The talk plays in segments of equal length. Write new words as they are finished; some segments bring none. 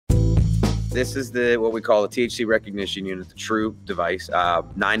This is what we call the THC recognition unit, the true device.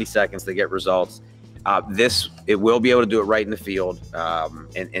 90 seconds to get results. It will be able to do it right in the field.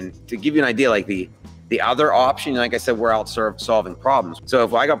 And to give you an idea, like the other option, like I said, we're out solving problems. So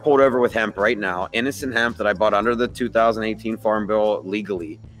if I got pulled over with hemp right now, innocent hemp that I bought under the 2018 Farm Bill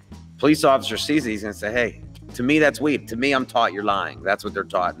legally, police officer sees these and say, hey, to me, that's weed. To me, I'm taught you're lying. That's what they're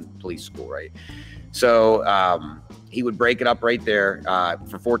taught in police school, right? So he would break it up right there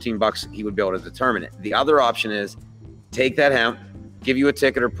for $14. He would be able to determine it. The other option is take that hemp, give you a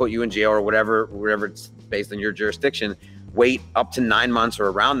ticket or put you in jail or wherever it's based on your jurisdiction, wait up to 9 months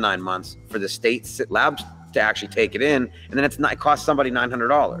or around 9 months for the state labs to actually take it in. And then it costs somebody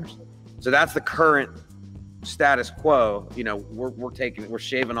 $900. So that's the current status quo. You know, we're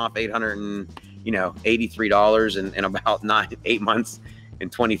shaving off $883 in about 8 months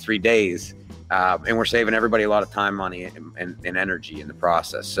and 23 days. And we're saving everybody a lot of time, money, and energy in the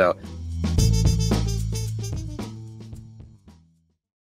process. So